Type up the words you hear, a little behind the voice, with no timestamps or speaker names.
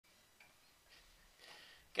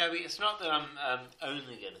Gabby, it's not that I'm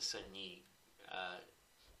only going to send you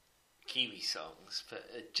Kiwi songs, but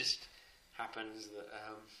it just happens that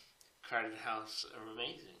Crowded House are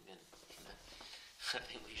amazing, and I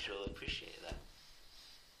think we should all appreciate that.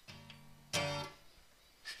 I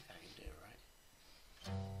can do it right.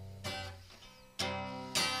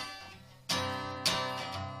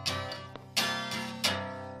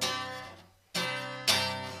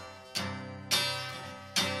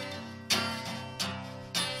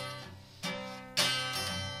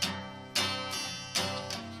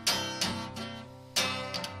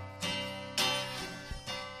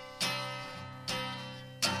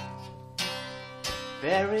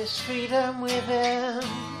 There is freedom within.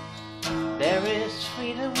 There is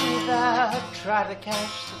freedom without. Try to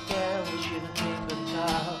catch the girl we shouldn't think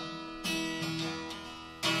about.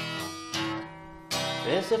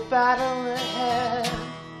 There's a battle ahead.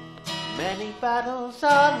 Many battles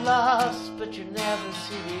are lost, but you never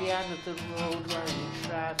see the end of the road when you're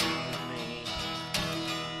traveling with me.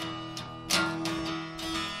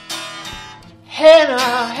 Hey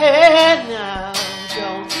now,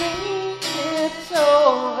 don't think it's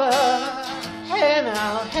over. Hey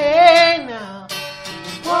now,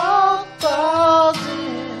 walk balls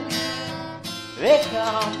in. They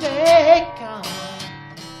come to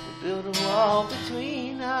build a wall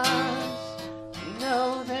between us. You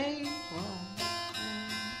know they won't.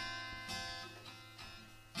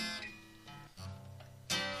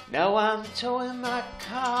 Now I'm towing my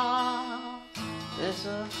car. There's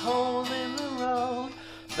a hole in the road.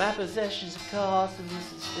 My possessions are causing me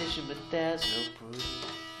suspicion, but there's no proof.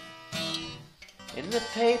 In the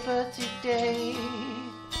paper today,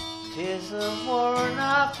 tears of war and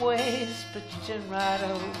off waste, but you turn right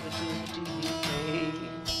over to the TV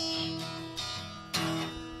page.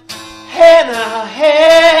 Hey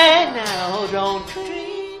now, don't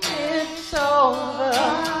dream it's over.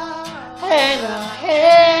 Hey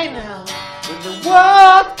now, when the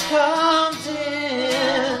war comes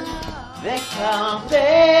in, they come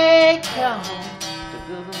to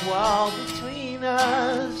build a wall between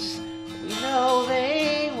us. We know they